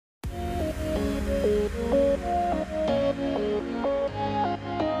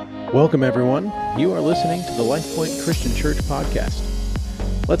Welcome, everyone. You are listening to the LifePoint Christian Church podcast.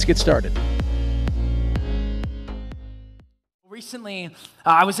 Let's get started. Recently,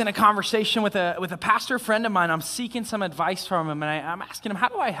 I was in a conversation with a pastor friend of mine. I'm seeking some advice from him, and I'm asking him, how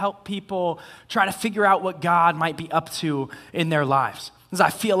do I help people try to figure out what God might be up to in their lives? Because I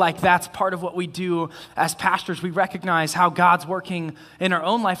feel like that's part of what we do as pastors. We recognize how God's working in our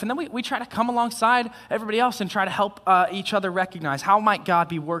own life, and then we try to come alongside everybody else and try to help each other recognize how might God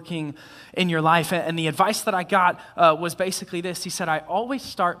be working in your life. And the advice that I got was basically this. He said, I always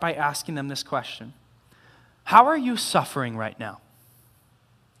start by asking them this question. How are you suffering right now?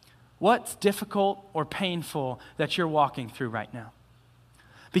 What's difficult or painful that you're walking through right now?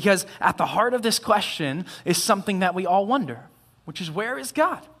 Because at the heart of this question is something that we all wonder, which is, where is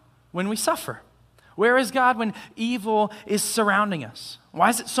God when we suffer? Where is God when evil is surrounding us? Why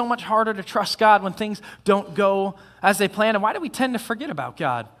is it so much harder to trust God when things don't go as they plan? And why do we tend to forget about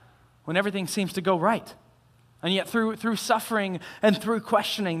God when everything seems to go right? And yet through suffering and through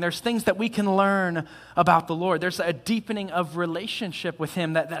questioning, there's things that we can learn about the Lord. There's a deepening of relationship with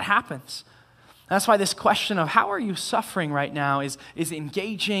Him that happens. That's why this question of how are you suffering right now is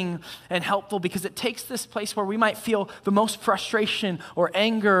engaging and helpful, because it takes this place where we might feel the most frustration or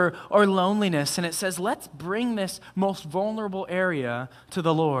anger or loneliness, and it says, let's bring this most vulnerable area to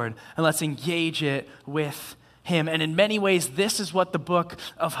the Lord and let's engage it with Him. And in many ways, this is what the book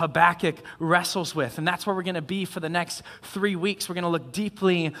of Habakkuk wrestles with. And that's where we're going to be for the next 3 weeks. We're going to look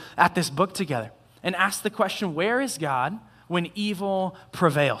deeply at this book together and ask the question, where is God when evil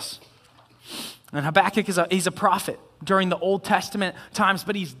prevails? And Habakkuk he's a prophet during the Old Testament times,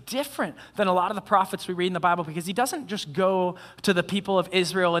 but he's different than a lot of the prophets we read in the Bible, because he doesn't just go to the people of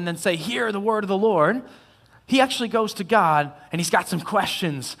Israel and then say, hear the word of the Lord. He actually goes to God and he's got some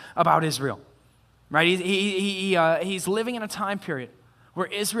questions about Israel. Right? He's living in a time period where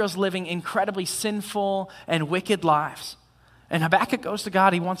Israel's living incredibly sinful and wicked lives. And Habakkuk goes to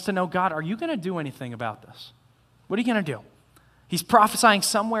God. He wants to know, God, are you going to do anything about this? What are you going to do? He's prophesying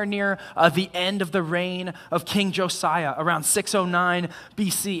somewhere near the end of the reign of King Josiah, around 609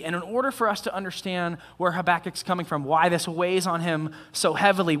 BC. And in order for us to understand where Habakkuk's coming from, why this weighs on him so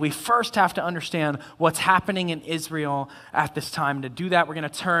heavily, we first have to understand what's happening in Israel at this time. To do that, we're going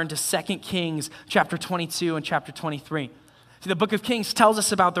to turn to 2 Kings chapter 22 and chapter 23. See, the book of Kings tells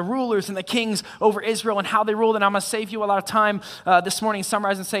us about the rulers and the kings over Israel and how they ruled. And I'm going to save you a lot of time this morning,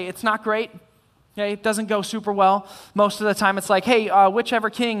 summarize and say it's not great. Okay, it doesn't go super well. Most of the time it's like, hey, whichever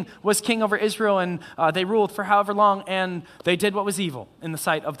king was king over Israel, and they ruled for however long, and they did what was evil in the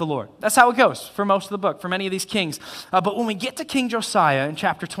sight of the Lord. That's how it goes for most of the book, for many of these kings. But when we get to King Josiah in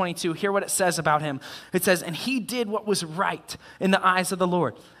chapter 22, hear what it says about him. It says, and he did what was right in the eyes of the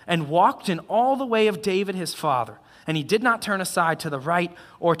Lord, and walked in all the way of David his father. And he did not turn aside to the right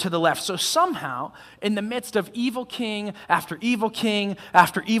or to the left. So somehow, in the midst of evil king after evil king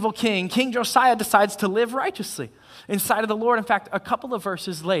after evil king, King Josiah decides to live righteously inside of the Lord. In fact, a couple of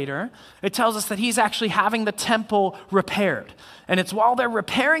verses later, it tells us that he's actually having the temple repaired. And it's while they're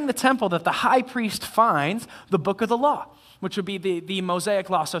repairing the temple that the high priest finds the book of the law, which would be the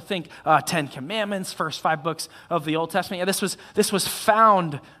Mosaic law. So think 10 Commandments, first 5 books of the Old Testament. Yeah, this was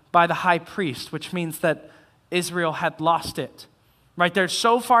found by the high priest, which means that Israel had lost it. Right? They're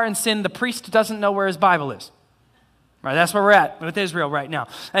so far in sin, the priest doesn't know where his Bible is. Right? That's where we're at with Israel right now.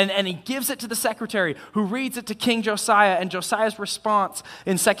 And he gives it to the secretary, who reads it to King Josiah. And Josiah's response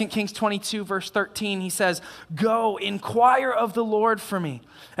in 2 Kings 22, verse 13, he says, go, inquire of the Lord for me,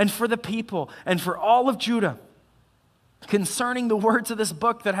 and for the people, and for all of Judah, concerning the words of this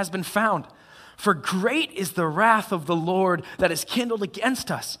book that has been found. For great is the wrath of the Lord that is kindled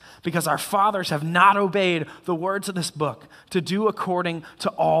against us, because our fathers have not obeyed the words of this book to do according to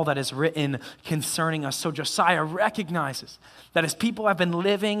all that is written concerning us. So Josiah recognizes that his people have been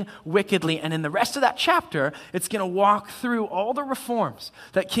living wickedly. And in the rest of that chapter, it's going to walk through all the reforms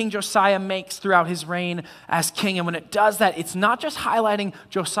that King Josiah makes throughout his reign as king. And when it does that, it's not just highlighting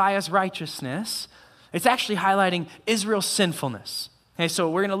Josiah's righteousness, it's actually highlighting Israel's sinfulness. Okay, so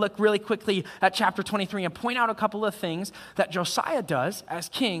we're going to look really quickly at chapter 23 and point out a couple of things that Josiah does as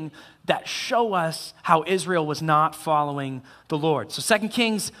king that show us how Israel was not following the Lord. So 2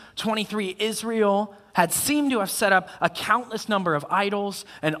 Kings 23, Israel had seemed to have set up a countless number of idols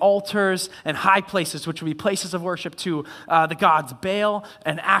and altars and high places, which would be places of worship to the gods Baal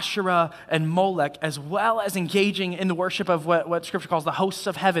and Asherah and Molech, as well as engaging in the worship of what Scripture calls the hosts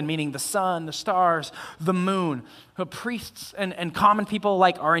of heaven, meaning the sun, the stars, the moon. Priests and common people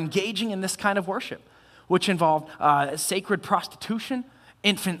alike are engaging in this kind of worship, which involved sacred prostitution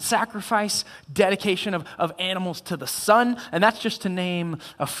infant sacrifice, dedication of animals to the sun, and that's just to name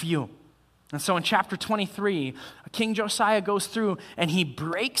a few. And so in chapter 23, King Josiah goes through and he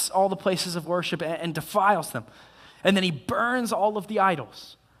breaks all the places of worship and defiles them. And then he burns all of the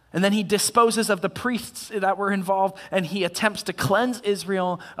idols. And then he disposes of the priests that were involved, and he attempts to cleanse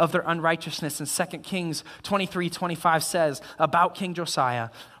Israel of their unrighteousness. And 2 Kings 23:25 says about King Josiah,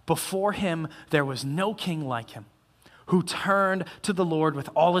 before him there was no king like him, who turned to the Lord with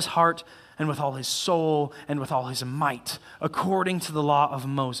all his heart and with all his soul and with all his might, according to the law of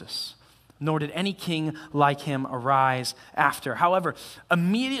Moses. Nor did any king like him arise after. However,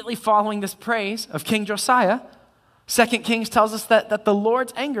 immediately following this praise of King Josiah, 2 Kings tells us that the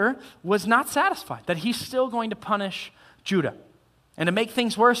Lord's anger was not satisfied, that he's still going to punish Judah. And to make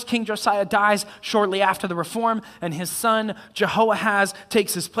things worse, King Josiah dies shortly after the reform, and his son Jehoahaz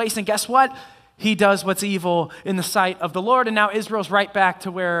takes his place. And guess what? He does what's evil in the sight of the Lord, and now Israel's right back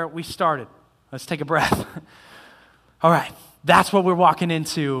to where we started. Let's take a breath. All right, that's what we're walking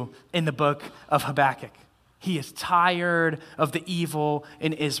into in the book of Habakkuk. He is tired of the evil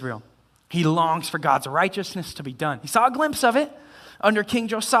in Israel. He longs for God's righteousness to be done. He saw a glimpse of it under King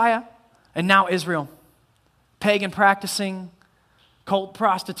Josiah, and now Israel. Pagan practicing, cult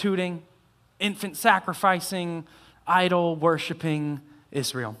prostituting, infant sacrificing, idol worshiping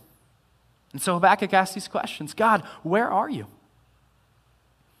Israel. And so Habakkuk asks these questions. God, where are you?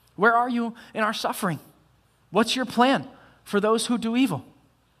 Where are you in our suffering? What's your plan for those who do evil?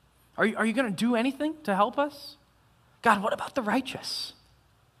 Are you going to do anything to help us? God, what about the righteous?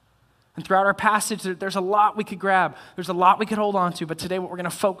 And throughout our passage, there's a lot we could grab. There's a lot we could hold on to. But today what we're going to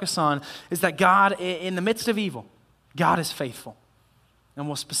focus on is that God, in the midst of evil, God is faithful. And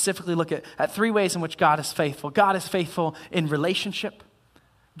we'll specifically look at three ways in which God is faithful. God is faithful in relationship.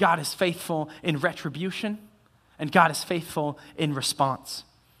 God is faithful in retribution. And God is faithful in response.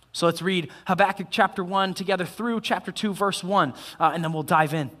 So let's read Habakkuk chapter 1 together through chapter 2, verse 1. And then we'll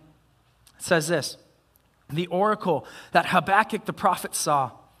dive in. It says this: the oracle that Habakkuk the prophet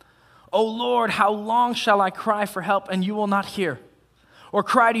saw. O Lord, how long shall I cry for help and you will not hear? Or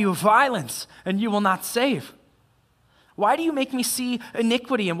cry to you violence and you will not save? Why do you make me see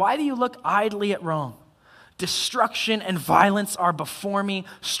iniquity and why do you look idly at wrong? Destruction and violence are before me,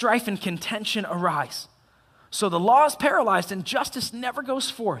 strife and contention arise. So the law is paralyzed and justice never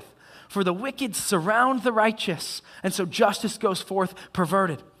goes forth. For the wicked surround the righteous, and so justice goes forth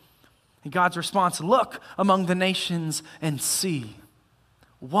perverted. And God's response, look among the nations and see.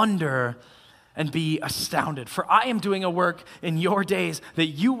 Wonder and be astounded. For I am doing a work in your days that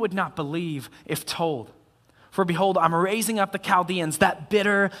you would not believe if told. For behold, I'm raising up the Chaldeans, that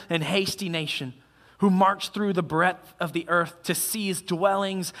bitter and hasty nation, who march through the breadth of the earth to seize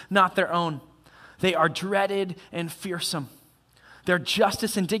dwellings not their own. They are dreaded and fearsome. Their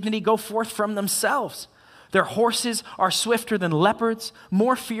justice and dignity go forth from themselves. Their horses are swifter than leopards,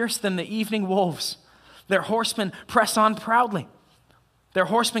 more fierce than the evening wolves. Their horsemen press on proudly. Their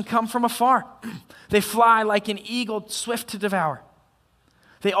horsemen come from afar. They fly like an eagle swift to devour.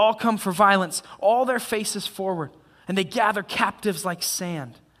 They all come for violence, all their faces forward, and they gather captives like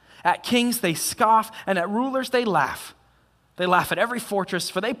sand. At kings they scoff, and at rulers they laugh. They laugh at every fortress,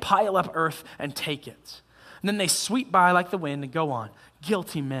 for they pile up earth and take it. And then they sweep by like the wind and go on.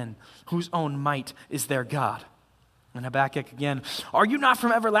 Guilty men whose own might is their God. And Habakkuk again, are you not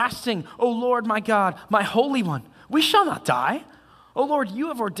from everlasting, O Lord my God, my Holy One? We shall not die. O Lord, you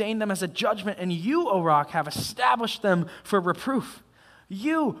have ordained them as a judgment, and you, O Rock, have established them for reproof.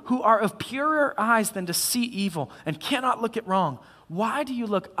 You, who are of purer eyes than to see evil and cannot look at wrong, why do you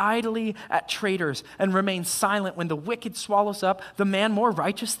look idly at traitors and remain silent when the wicked swallows up the man more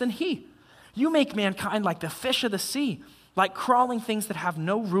righteous than he? You make mankind like the fish of the sea, like crawling things that have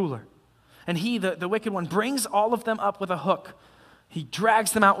no ruler. And he, the wicked one, brings all of them up with a hook. He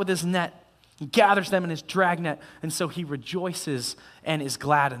drags them out with his net. He gathers them in his dragnet, and so he rejoices and is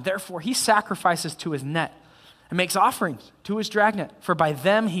glad. And therefore he sacrifices to his net and makes offerings to his dragnet. For by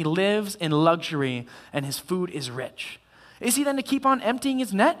them he lives in luxury, and his food is rich. Is he then to keep on emptying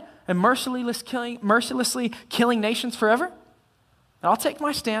his net and mercilessly killing nations forever? And I'll take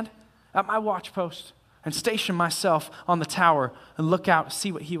my stand at my watchpost and station myself on the tower and look out to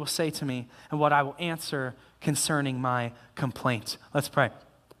see what he will say to me and what I will answer concerning my complaint. Let's pray.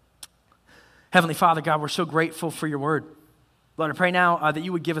 Heavenly Father, God, we're so grateful for your word. Lord, I pray now that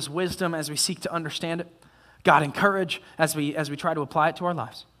you would give us wisdom as we seek to understand it. God, encourage as we try to apply it to our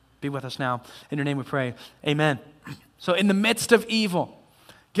lives. Be with us now. In your name we pray. Amen. So in the midst of evil,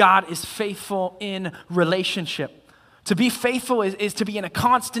 God is faithful in relationship. To be faithful is to be in a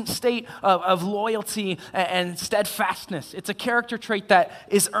constant state of loyalty and steadfastness. It's a character trait that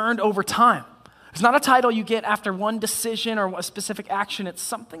is earned over time. It's not a title you get after one decision or a specific action. It's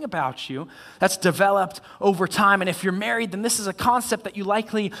something about you that's developed over time. And if you're married, then this is a concept that you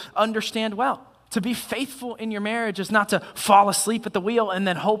likely understand well. To be faithful in your marriage is not to fall asleep at the wheel and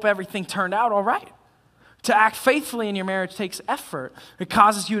then hope everything turned out all right. To act faithfully in your marriage takes effort. It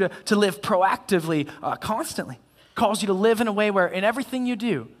causes you to live proactively, constantly. It calls you to live in a way where in everything you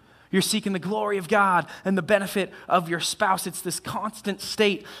do, you're seeking the glory of God and the benefit of your spouse. It's this constant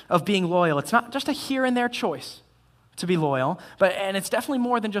state of being loyal. It's not just a here and there choice to be loyal, and it's definitely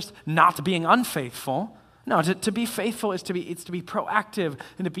more than just not being unfaithful. No, to be faithful is to be proactive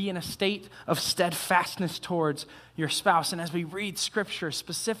and to be in a state of steadfastness towards your spouse. And as we read Scripture,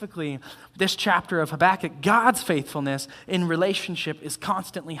 specifically this chapter of Habakkuk, God's faithfulness in relationship is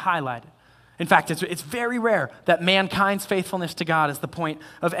constantly highlighted. In fact, it's very rare that mankind's faithfulness to God is the point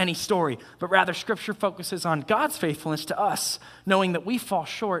of any story, but rather Scripture focuses on God's faithfulness to us, knowing that we fall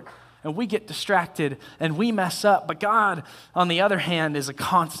short and we get distracted and we mess up. But God, on the other hand, is a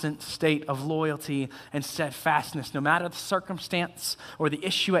constant state of loyalty and steadfastness. No matter the circumstance or the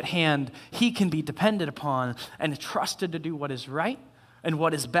issue at hand, He can be depended upon and trusted to do what is right and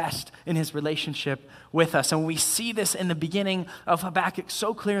what is best in His relationship with us. And we see this in the beginning of Habakkuk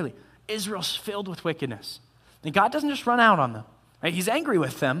so clearly. Israel's filled with wickedness. And God doesn't just run out on them. Right? He's angry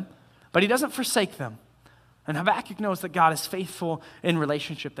with them, but He doesn't forsake them. And Habakkuk knows that God is faithful in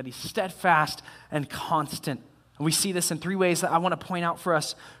relationship, that He's steadfast and constant. And we see this in three ways that I want to point out for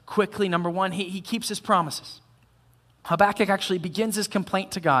us quickly. Number one, he keeps His promises. Habakkuk actually begins his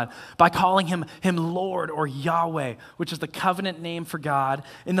complaint to God by calling him Lord or Yahweh, which is the covenant name for God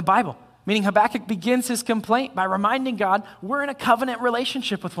in the Bible. Meaning Habakkuk begins his complaint by reminding God we're in a covenant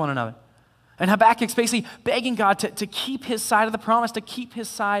relationship with one another. And Habakkuk's basically begging God to keep His side of the promise, to keep His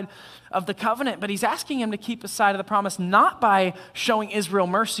side of the covenant. But he's asking Him to keep His side of the promise not by showing Israel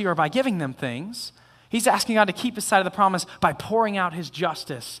mercy or by giving them things. He's asking God to keep His side of the promise by pouring out His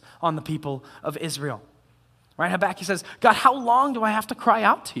justice on the people of Israel. Right? Habakkuk says, God, how long do I have to cry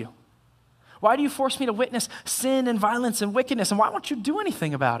out to You? Why do You force me to witness sin and violence and wickedness? And why won't You do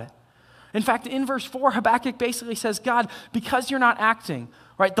anything about it? In fact, in verse 4, Habakkuk basically says, God, because You're not acting,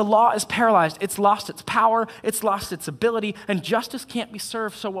 right, the law is paralyzed. It's lost its power. It's lost its ability. And justice can't be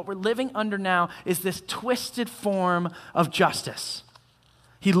served. So what we're living under now is this twisted form of justice.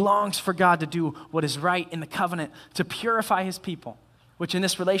 He longs for God to do what is right in the covenant, to purify His people, which in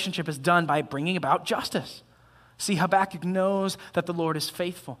this relationship is done by bringing about justice. See, Habakkuk knows that the Lord is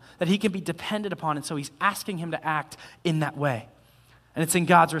faithful, that He can be depended upon, and so he's asking Him to act in that way. And it's in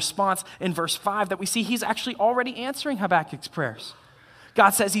God's response in verse 5 that we see He's actually already answering Habakkuk's prayers.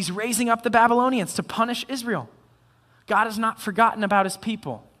 God says He's raising up the Babylonians to punish Israel. God has not forgotten about His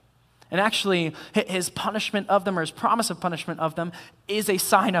people. And actually, His punishment of them, or His promise of punishment of them, is a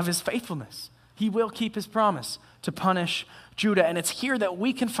sign of His faithfulness. He will keep His promise to punish Judah. And it's here that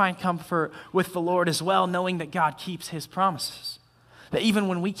we can find comfort with the Lord as well, knowing that God keeps His promises. That even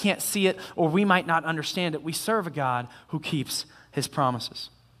when we can't see it or we might not understand it, we serve a God who keeps His promises.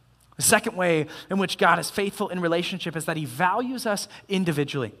 The second way in which God is faithful in relationship is that He values us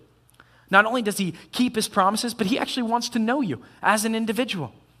individually. Not only does He keep His promises, but He actually wants to know you as an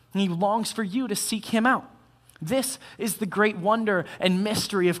individual. And He longs for you to seek Him out. This is the great wonder and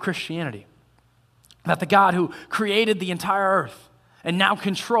mystery of Christianity. That the God who created the entire earth and now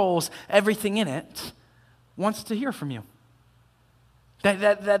controls everything in it wants to hear from you.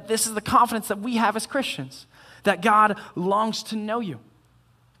 That this is the confidence that we have as Christians. That God longs to know you,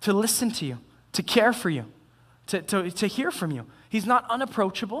 to listen to you, to care for you, to hear from you. He's not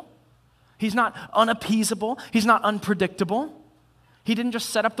unapproachable. He's not unappeasable. He's not unpredictable. He didn't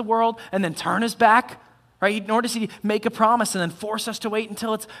just set up the world and then turn His back, right? Nor does He make a promise and then force us to wait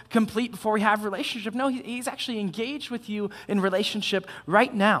until it's complete before we have a relationship. No, He's actually engaged with you in relationship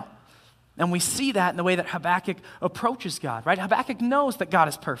right now. And we see that in the way that Habakkuk approaches God, right? Habakkuk knows that God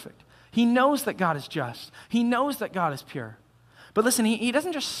is perfect. He knows that God is just. He knows that God is pure. But listen, he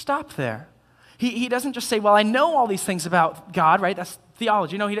doesn't just stop there. He doesn't just say, well, I know all these things about God, right? That's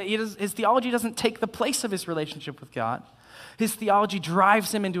theology. No, his theology doesn't take the place of his relationship with God. His theology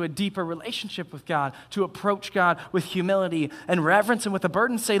drives him into a deeper relationship with God, to approach God with humility and reverence and with a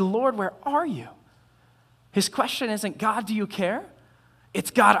burden, say, Lord, where are You? His question isn't, God, do You care?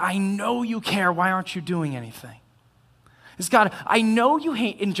 It's, God, I know You care. Why aren't You doing anything? It's, God, I know You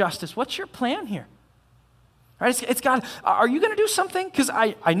hate injustice. What's Your plan here? Right? It's God, are You going to do something? Because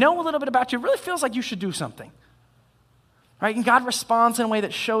I know a little bit about You. It really feels like You should do something. right? And God responds in a way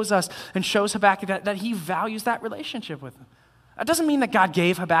that shows us and shows Habakkuk that he values that relationship with him. That doesn't mean that God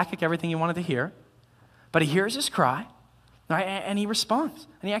gave Habakkuk everything he wanted to hear, but he hears his cry, right? And he responds.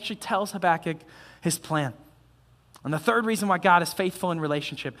 And he actually tells Habakkuk his plan. And the third reason why God is faithful in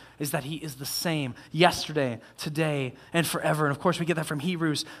relationship is that he is the same yesterday, today, and forever. And of course, we get that from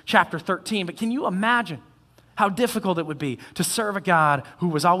Hebrews chapter 13. But can you imagine how difficult it would be to serve a God who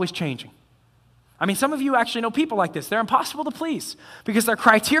was always changing? I mean, some of you actually know people like this. They're impossible to please because their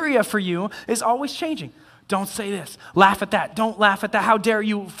criteria for you is always changing. Don't say this. Laugh at that. Don't laugh at that. How dare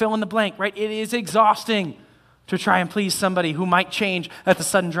you fill in the blank, right? It is exhausting to try and please somebody who might change at the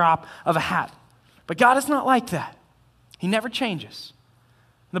sudden drop of a hat. But God is not like that. He never changes.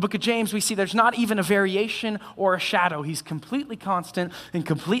 In the book of James, we see there's not even a variation or a shadow. He's completely constant and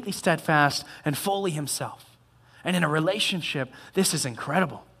completely steadfast and fully himself. And in a relationship, this is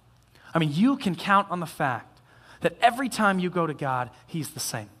incredible. I mean, you can count on the fact that every time you go to God, he's the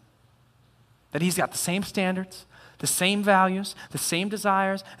same. That he's got the same standards, the same values, the same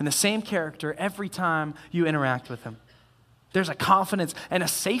desires, and the same character every time you interact with him. There's a confidence and a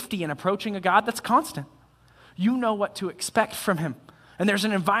safety in approaching a God that's constant. You know what to expect from him. And there's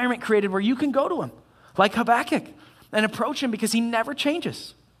an environment created where you can go to him, like Habakkuk, and approach him because he never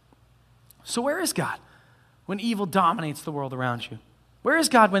changes. So where is God when evil dominates the world around you? Where is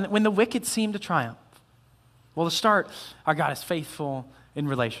God when the wicked seem to triumph? Well, to start, our God is faithful in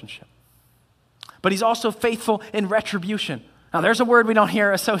relationship. But he's also faithful in retribution. Now, there's a word we don't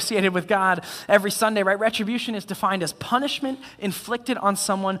hear associated with God every Sunday, right? Retribution is defined as punishment inflicted on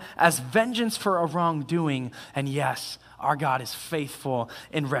someone as vengeance for a wrongdoing. And yes, our God is faithful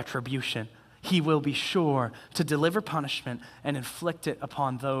in retribution. He will be sure to deliver punishment and inflict it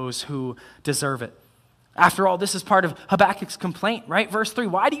upon those who deserve it. After all, this is part of Habakkuk's complaint, right? Verse 3,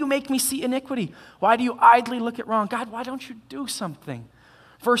 why do you make me see iniquity? Why do you idly look at wrong? God, why don't you do something?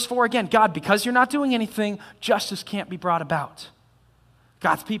 Verse 4 again, God, because you're not doing anything, justice can't be brought about.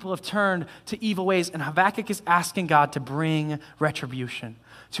 God's people have turned to evil ways, and Habakkuk is asking God to bring retribution,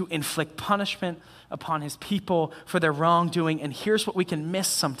 to inflict punishment upon his people for their wrongdoing. And here's what we can miss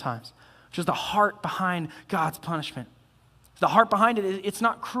sometimes, which is the heart behind God's punishment. The heart behind it, it's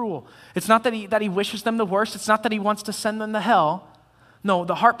not cruel. It's not that he wishes them the worst. It's not that he wants to send them to hell. No,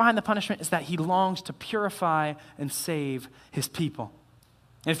 the heart behind the punishment is that he longs to purify and save his people.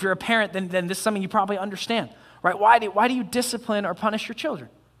 And if you're a parent, then this is something you probably understand, right? Why do you discipline or punish your children?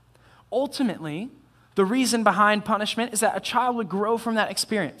 Ultimately, the reason behind punishment is that a child would grow from that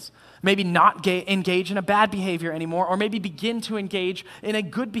experience. Maybe not engage in a bad behavior anymore, or maybe begin to engage in a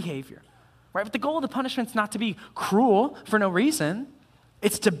good behavior, right? But the goal of the punishment is not to be cruel for no reason.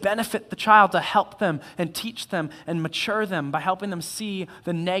 It's to benefit the child, to help them and teach them and mature them by helping them see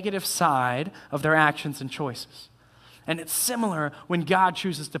the negative side of their actions and choices. And it's similar when God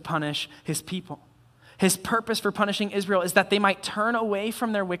chooses to punish his people. His purpose for punishing Israel is that they might turn away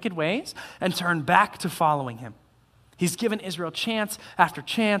from their wicked ways and turn back to following him. He's given Israel chance after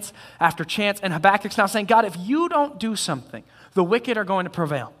chance after chance, and Habakkuk's now saying, God, if you don't do something, the wicked are going to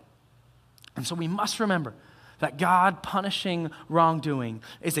prevail. And so we must remember that God punishing wrongdoing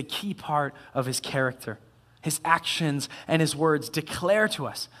is a key part of his character. His actions and his words declare to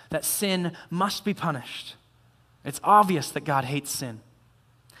us that sin must be punished. It's obvious that God hates sin.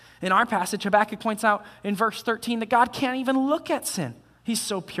 In our passage, Habakkuk points out in verse 13 that God can't even look at sin. He's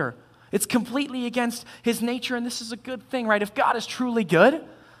so pure. It's completely against his nature, and this is a good thing, right? If God is truly good,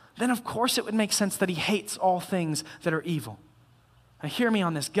 then of course it would make sense that he hates all things that are evil. Now hear me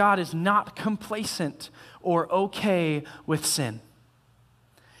on this. God is not complacent or okay with sin.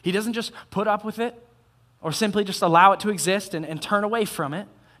 He doesn't just put up with it or simply just allow it to exist and turn away from it.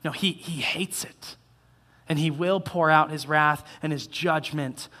 No, he hates it. And he will pour out his wrath and his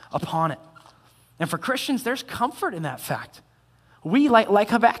judgment upon it. And for Christians, there's comfort in that fact. We, like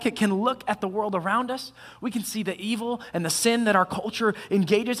Habakkuk, can look at the world around us. We can see the evil and the sin that our culture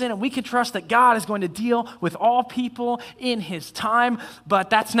engages in, and we can trust that God is going to deal with all people in his time, but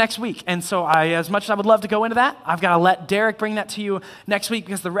that's next week. And so as much as I would love to go into that, I've got to let Derek bring that to you next week,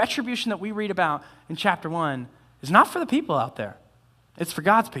 because the retribution that we read about in chapter 1 is not for the people out there. It's for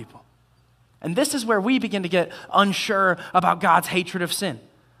God's people. And this is where we begin to get unsure about God's hatred of sin.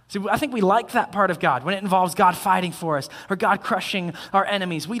 See, I think we like that part of God when it involves God fighting for us or God crushing our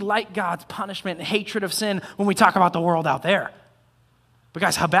enemies. We like God's punishment and hatred of sin when we talk about the world out there. But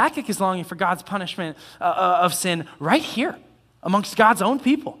guys, Habakkuk is longing for God's punishment of sin right here amongst God's own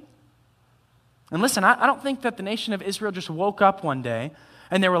people. And listen, I don't think that the nation of Israel just woke up one day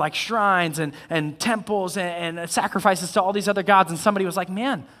and there were like shrines and temples and sacrifices to all these other gods, and somebody was like,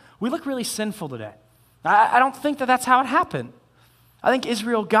 man, we look really sinful today. I don't think that that's how it happened. I think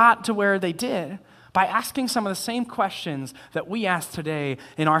Israel got to where they did by asking some of the same questions that we ask today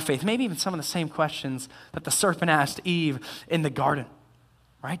in our faith, maybe even some of the same questions that the serpent asked Eve in the garden,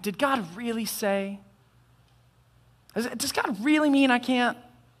 right? Did God really say? Does God really mean I can't?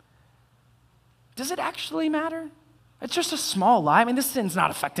 Does it actually matter? It's just a small lie. I mean, this sin's not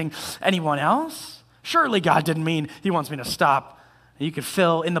affecting anyone else. Surely God didn't mean he wants me to stop. You could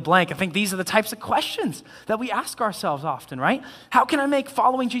fill in the blank. I think these are the types of questions that we ask ourselves often, right? How can I make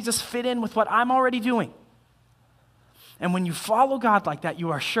following Jesus fit in with what I'm already doing? And when you follow God like that, you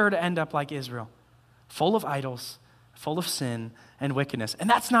are sure to end up like Israel, full of idols, full of sin and wickedness. And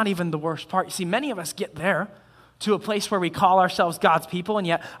that's not even the worst part. You see, many of us get there to a place where we call ourselves God's people, and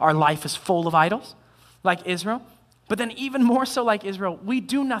yet our life is full of idols, like Israel. But then even more so like Israel, we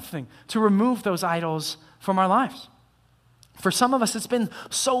do nothing to remove those idols from our lives. For some of us, it's been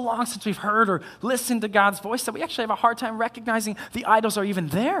so long since we've heard or listened to God's voice that we actually have a hard time recognizing the idols are even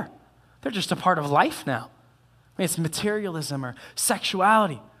there. They're just a part of life now. I mean, it's materialism or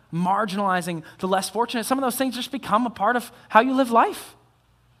sexuality, marginalizing the less fortunate. Some of those things just become a part of how you live life.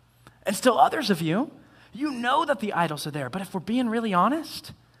 And still others of you, you know that the idols are there, but if we're being really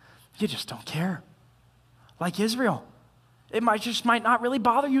honest, you just don't care. Like Israel, it might not really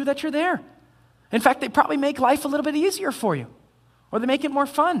bother you that you're there. In fact, they probably make life a little bit easier for you, or they make it more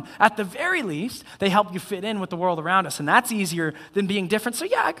fun. At the very least, they help you fit in with the world around us, and that's easier than being different. So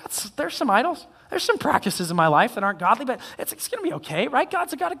yeah, there's some idols. There's some practices in my life that aren't godly, but it's going to be okay, right?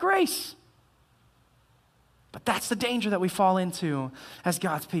 God's a God of grace. But that's the danger that we fall into as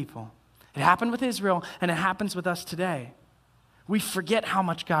God's people. It happened with Israel, and it happens with us today. We forget how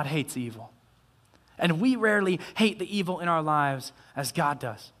much God hates evil. And we rarely hate the evil in our lives as God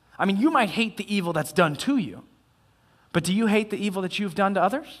does. I mean, you might hate the evil that's done to you, but do you hate the evil that you've done to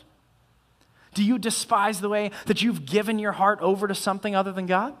others? Do you despise the way that you've given your heart over to something other than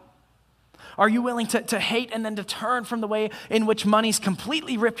God? Are you willing to hate and then to turn from the way in which money's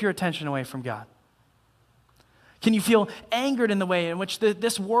completely ripped your attention away from God? Can you feel angered in the way in which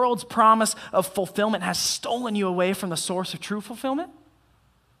this world's promise of fulfillment has stolen you away from the source of true fulfillment?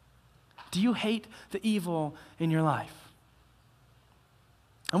 Do you hate the evil in your life?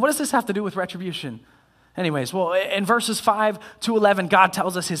 And what does this have to do with retribution? Anyways, well, in verses 5 to 11, God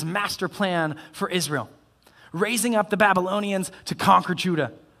tells us his master plan for Israel, raising up the Babylonians to conquer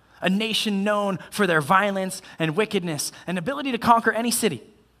Judah, a nation known for their violence and wickedness and ability to conquer any city.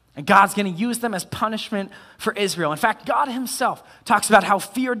 And God's going to use them as punishment for Israel. In fact, God himself talks about how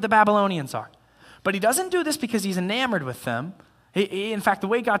feared the Babylonians are. But he doesn't do this because he's enamored with them. In fact, the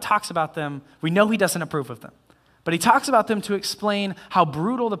way God talks about them, we know he doesn't approve of them. But he talks about them to explain how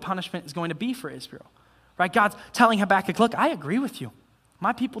brutal the punishment is going to be for Israel. Right? God's telling Habakkuk, look, I agree with you.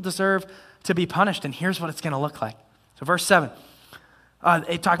 My people deserve to be punished, and here's what it's going to look like. So verse 7,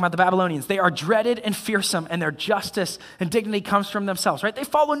 talking about the Babylonians. They are dreaded and fearsome, and their justice and dignity comes from themselves. Right? They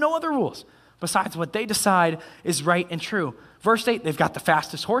follow no other rules besides what they decide is right and true. Verse 8, they've got the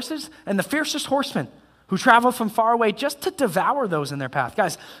fastest horses and the fiercest horsemen who travel from far away just to devour those in their path.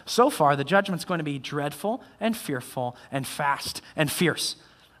 Guys, so far the judgment's going to be dreadful and fearful and fast and fierce.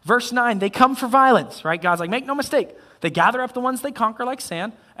 Verse 9, they come for violence, right? God's like, make no mistake. They gather up the ones they conquer like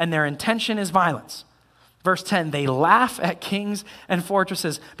sand, and their intention is violence. Verse 10, they laugh at kings and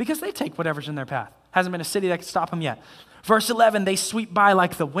fortresses because they take whatever's in their path. Hasn't been a city that can stop them yet. Verse 11, they sweep by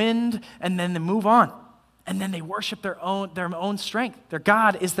like the wind, and then they move on. And then they worship their own strength. Their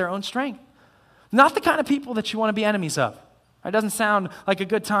God is their own strength. Not the kind of people that you want to be enemies of. It doesn't sound like a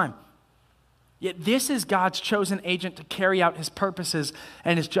good time. Yet this is God's chosen agent to carry out his purposes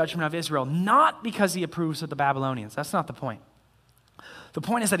and his judgment of Israel, not because he approves of the Babylonians. That's not the point. The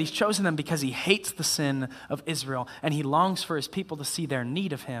point is that he's chosen them because he hates the sin of Israel, and he longs for his people to see their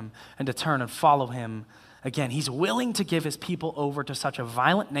need of him and to turn and follow him again. He's willing to give his people over to such a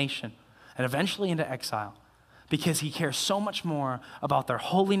violent nation and eventually into exile, because he cares so much more about their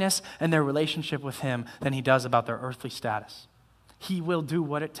holiness and their relationship with him than he does about their earthly status. He will do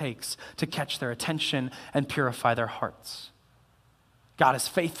what it takes to catch their attention and purify their hearts. God is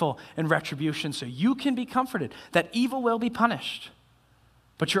faithful in retribution, so you can be comforted that evil will be punished.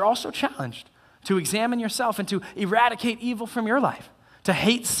 But you're also challenged to examine yourself and to eradicate evil from your life, to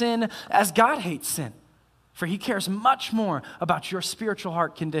hate sin as God hates sin. For he cares much more about your spiritual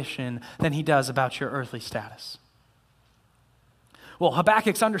heart condition than he does about your earthly status. Well,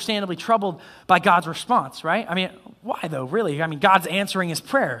 Habakkuk's understandably troubled by God's response, right? I mean, why though, really? I mean, God's answering his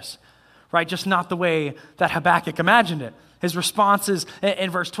prayers, right? Just not the way that Habakkuk imagined it. His responses in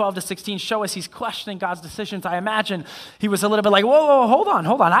verse 12 to 16 show us he's questioning God's decisions. I imagine he was a little bit like, whoa, hold on.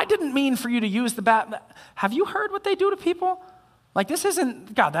 I didn't mean for you to use the bat. Have you heard what they do to people? Like, this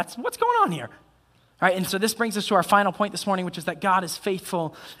isn't, God, that's what's going on here. All right, and so this brings us to our final point this morning, which is that God is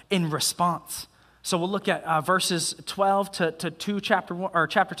faithful in response. So we'll look at verses 12 to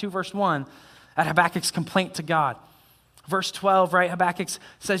chapter 2, verse 1, at Habakkuk's complaint to God. Verse 12, right, Habakkuk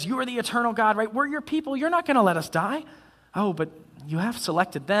says, you are the eternal God, right? We're your people. You're not going to let us die. Oh, but you have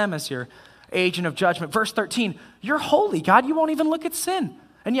selected them as your agent of judgment. Verse 13, you're holy, God. You won't even look at sin.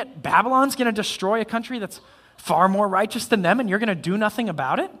 And yet Babylon's going to destroy a country that's far more righteous than them, and you're going to do nothing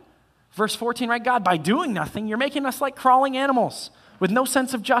about it? Verse 14, right, God, by doing nothing, you're making us like crawling animals with no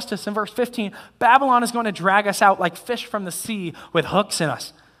sense of justice. In verse 15, Babylon is going to drag us out like fish from the sea with hooks in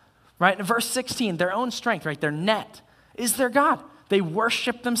us. Right? In verse 16, their own strength, right, their net is their God. They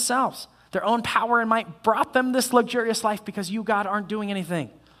worship themselves. Their own power and might brought them this luxurious life because you, God, aren't doing anything.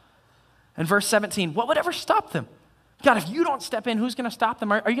 In verse 17, what would ever stop them? God, if you don't step in, who's going to stop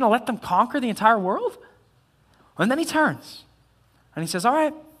them? Are you going to let them conquer the entire world? And then he turns and he says, all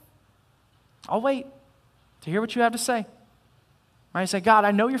right, I'll wait to hear what you have to say. Right? I say, God,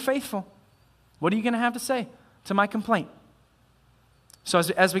 I know you're faithful. What are you going to have to say to my complaint? So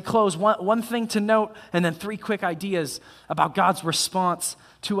as we close, one thing to note, and then three quick ideas about God's response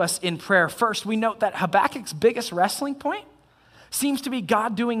to us in prayer. First, we note that Habakkuk's biggest wrestling point seems to be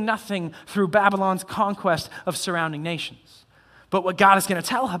God doing nothing through Babylon's conquest of surrounding nations. But what God is going to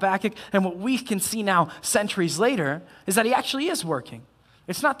tell Habakkuk, and what we can see now centuries later, is that he actually is working.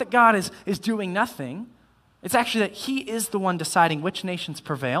 It's not that God is doing nothing. It's actually that he is the one deciding which nations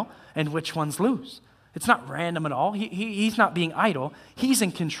prevail and which ones lose. It's not random at all. He's not being idle. He's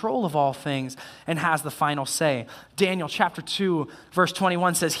in control of all things and has the final say. Daniel chapter 2, verse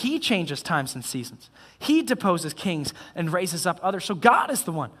 21 says, he changes times and seasons. He deposes kings and raises up others. So God is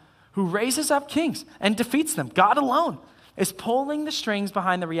the one who raises up kings and defeats them. God alone is pulling the strings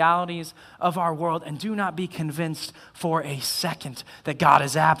behind the realities of our world. And do not be convinced for a second that God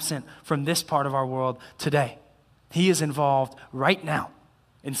is absent from this part of our world today. He is involved right now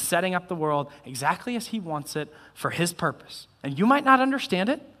in setting up the world exactly as he wants it for his purpose. And you might not understand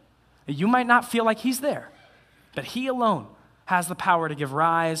it. You might not feel like he's there. But he alone has the power to give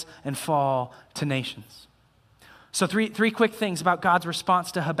rise and fall to nations. So three quick things about God's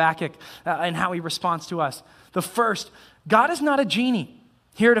response to Habakkuk and how he responds to us. The first, God is not a genie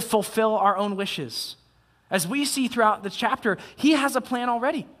here to fulfill our own wishes. As we see throughout the chapter, he has a plan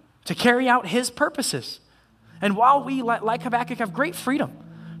already to carry out his purposes. And while we, like Habakkuk, have great freedom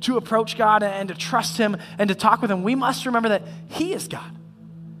to approach God and to trust him and to talk with him, we must remember that he is God.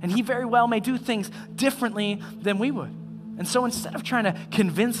 And he very well may do things differently than we would. And so instead of trying to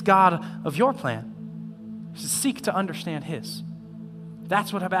convince God of your plan, seek to understand his.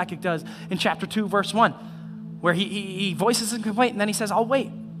 That's what Habakkuk does in chapter 2, verse 1, where he voices his complaint and then he says, I'll wait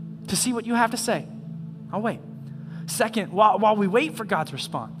to see what you have to say. I'll wait. Second, while we wait for God's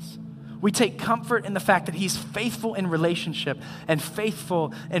response, we take comfort in the fact that he's faithful in relationship and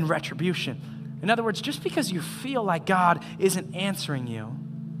faithful in retribution. In other words, just because you feel like God isn't answering you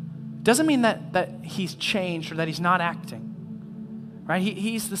doesn't mean that he's changed or that he's not acting. Right?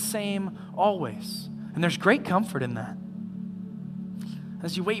 He's the same always. And there's great comfort in that.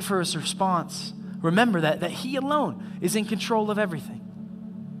 As you wait for his response, remember that he alone is in control of everything.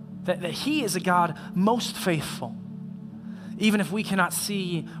 That he is a God most faithful. Even if we cannot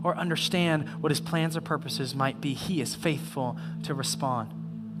see or understand what his plans or purposes might be, he is faithful to respond.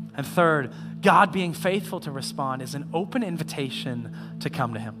 And third, God being faithful to respond is an open invitation to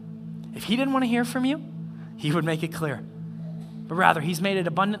come to him. If he didn't want to hear from you, he would make it clear. But rather, he's made it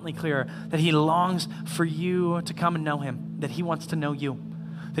abundantly clear that he longs for you to come and know him, that he wants to know you,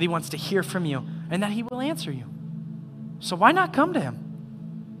 that he wants to hear from you, and that he will answer you. So why not come to him?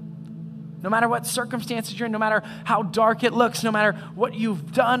 No matter what circumstances you're in, no matter how dark it looks, no matter what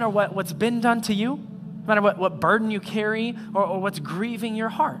you've done or what's been done to you, no matter what burden you carry or what's grieving your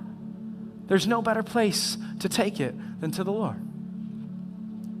heart, there's no better place to take it than to the Lord.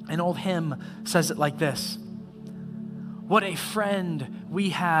 An old hymn says it like this: what a friend we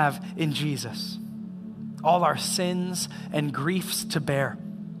have in Jesus, all our sins and griefs to bear.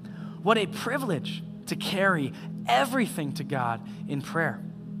 What a privilege to carry everything to God in prayer.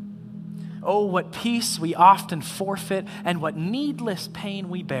 Oh, what peace we often forfeit and what needless pain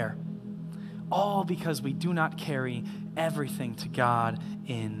we bear, all because we do not carry everything to God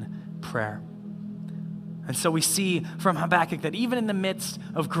in prayer. And so we see from Habakkuk that even in the midst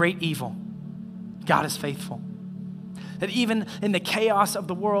of great evil, God is faithful. That even in the chaos of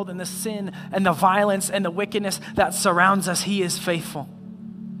the world and the sin and the violence and the wickedness that surrounds us, he is faithful.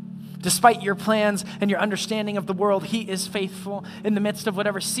 Despite your plans and your understanding of the world, he is faithful. In the midst of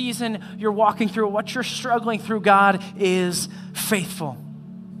whatever season you're walking through, what you're struggling through, God is faithful.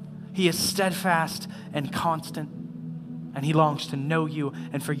 He is steadfast and constant, and he longs to know you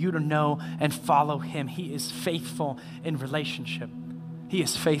and for you to know and follow him. He is faithful in relationship. He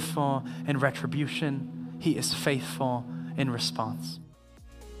is faithful in retribution. He is faithful in response.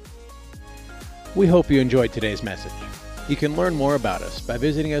 We hope you enjoyed today's message. You can learn more about us by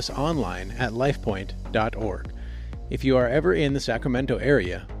visiting us online at lifepoint.org. If you are ever in the Sacramento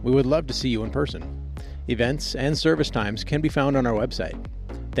area, we would love to see you in person. Events and service times can be found on our website.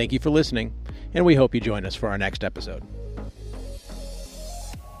 Thank you for listening, and we hope you join us for our next episode.